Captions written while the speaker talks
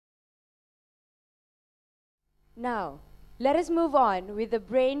Now, let us move on with the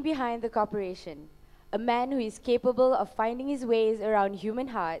brain behind the corporation, a man who is capable of finding his ways around human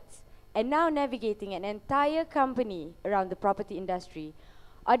hearts and now navigating an entire company around the property industry.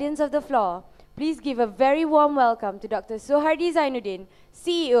 Audience of the floor, please give a very warm welcome to Dr. Soehardy Zainudin,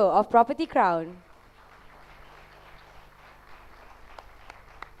 CEO of Propertycrown.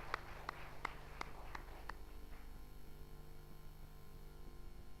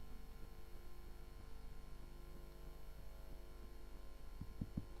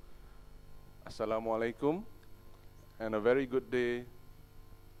 Assalamualaikum, and a very good day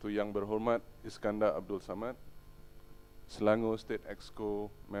to Yang Berhormat Iskandar Abdul Samad, Selangor State Exco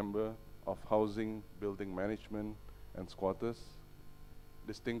member of Housing, Building Management and Squatters,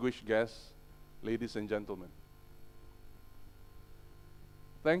 distinguished guests, ladies and gentlemen.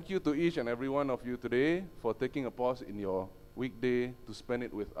 Thank you to each and every one of you today for taking a pause in your weekday to spend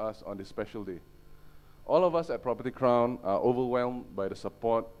it with us on this special day. All of us at Propertycrown are overwhelmed by the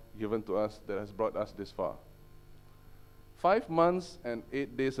support given to us that has brought us this far. 5 months and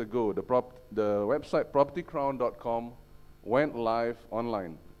 8 days ago, the website propertycrown.com went live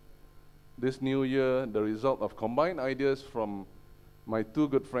online. This new year, the result of combined ideas from my two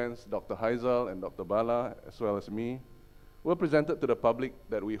good friends, Dr. Haizal and Dr. Bala, as well as me, were presented to the public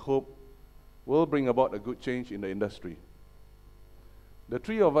that we hope will bring about a good change in the industry. The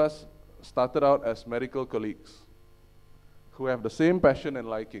three of us started out as medical colleagues who have the same passion and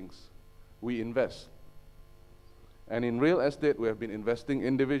likings. We invest. And in real estate, we have been investing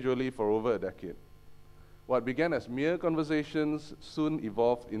individually for over a decade. What began as mere conversations soon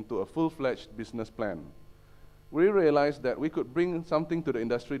evolved into a full-fledged business plan. We realized that we could bring something to the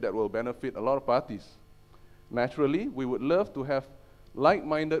industry that will benefit a lot of parties. Naturally, we would love to have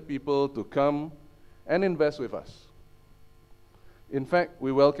like-minded people to come and invest with us. In fact,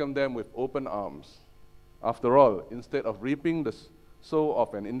 we welcome them with open arms. After all, instead of reaping the sow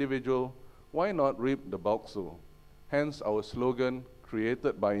of an individual, why not reap the bulk sow? Hence our slogan,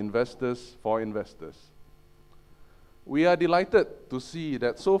 created by investors for investors. We are delighted to see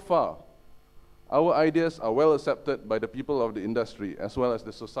that so far, our ideas are well accepted by the people of the industry as well as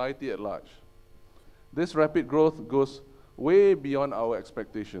the society at large. This rapid growth goes way beyond our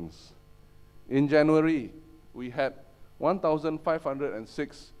expectations. In January, we had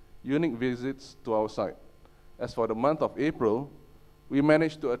 1,506 unique visits to our site. As for the month of April, we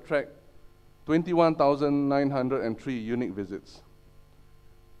managed to attract 21,903 unique visits.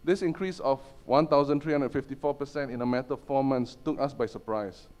 This increase of 1,354% in a matter of 4 months took us by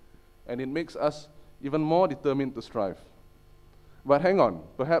surprise, and it makes us even more determined to strive. But hang on,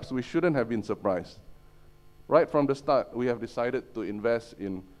 perhaps we shouldn't have been surprised. Right from the start, we have decided to invest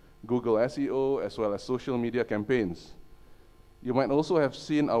in Google SEO as well as social media campaigns. You might also have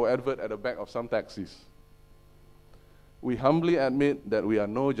seen our advert at the back of some taxis. We humbly admit that we are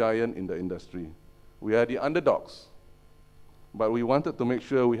no giant in the industry. We are the underdogs. But we wanted to make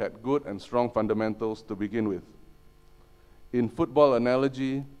sure we had good and strong fundamentals to begin with. In football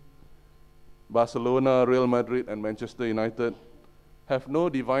analogy, Barcelona, Real Madrid, and Manchester United have no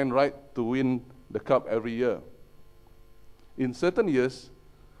divine right to win the cup every year. In certain years,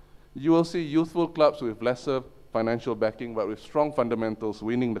 you will see youthful clubs with lesser financial backing but with strong fundamentals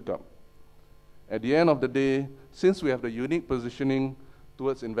winning the cup. At the end of the day, since we have the unique positioning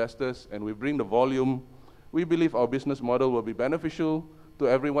towards investors and we bring the volume, we believe our business model will be beneficial to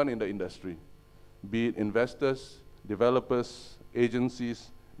everyone in the industry, be it investors, developers,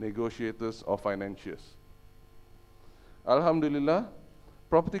 agencies, negotiators, or financiers. Alhamdulillah,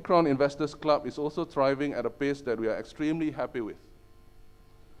 Propertycrown Investors Club is also thriving at a pace that we are extremely happy with.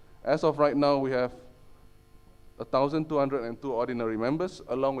 As of right now, we have 1,202 ordinary members,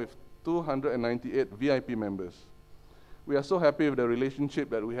 along with 298 VIP members. We are so happy with the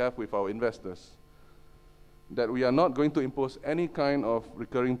relationship that we have with our investors, that we are not going to impose any kind of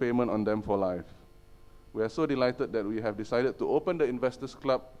recurring payment on them for life. We are so delighted that we have decided to open the Investors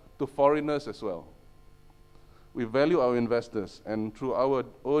Club to foreigners as well. We value our investors, and through our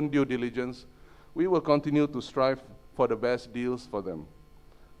own due diligence, we will continue to strive for the best deals for them,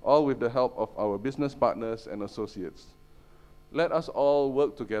 all with the help of our business partners and associates. Let us all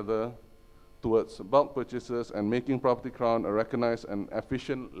work together towards bulk purchases and making Propertycrown a recognized and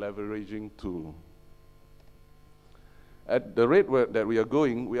efficient leveraging tool. At the rate that we are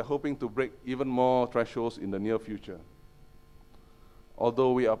going, we are hoping to break even more thresholds in the near future.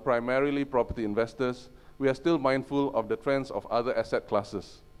 Although we are primarily property investors, we are still mindful of the trends of other asset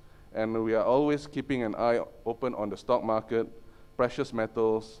classes, and we are always keeping an eye open on the stock market, precious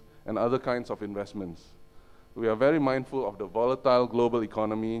metals, and other kinds of investments. We are very mindful of the volatile global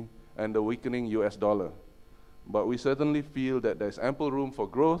economy and the weakening US dollar. but we certainly feel that there's ample room for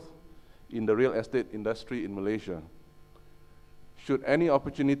growth in the real estate industry in Malaysia. Should any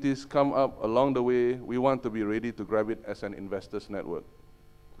opportunities come up along the way, we want to be ready to grab it as an investors network.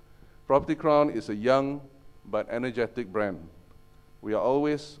 Propertycrown is a young but energetic brand. We are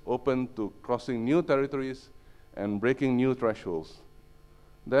always open to crossing new territories and breaking new thresholds.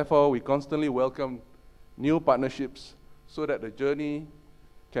 Therefore, we constantly welcome new partnerships so that the journey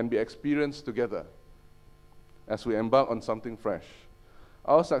can be experienced together as we embark on something fresh.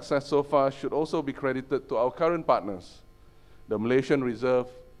 Our success so far should also be credited to our current partners, the Malaysian Reserve,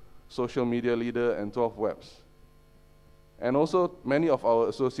 social media leader, and 12 Webs, and also many of our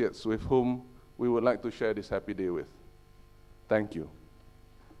associates with whom we would like to share this happy day with. Thank you.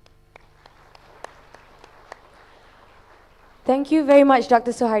 Thank you very much,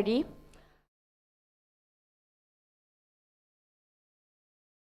 Dr. Soehardy.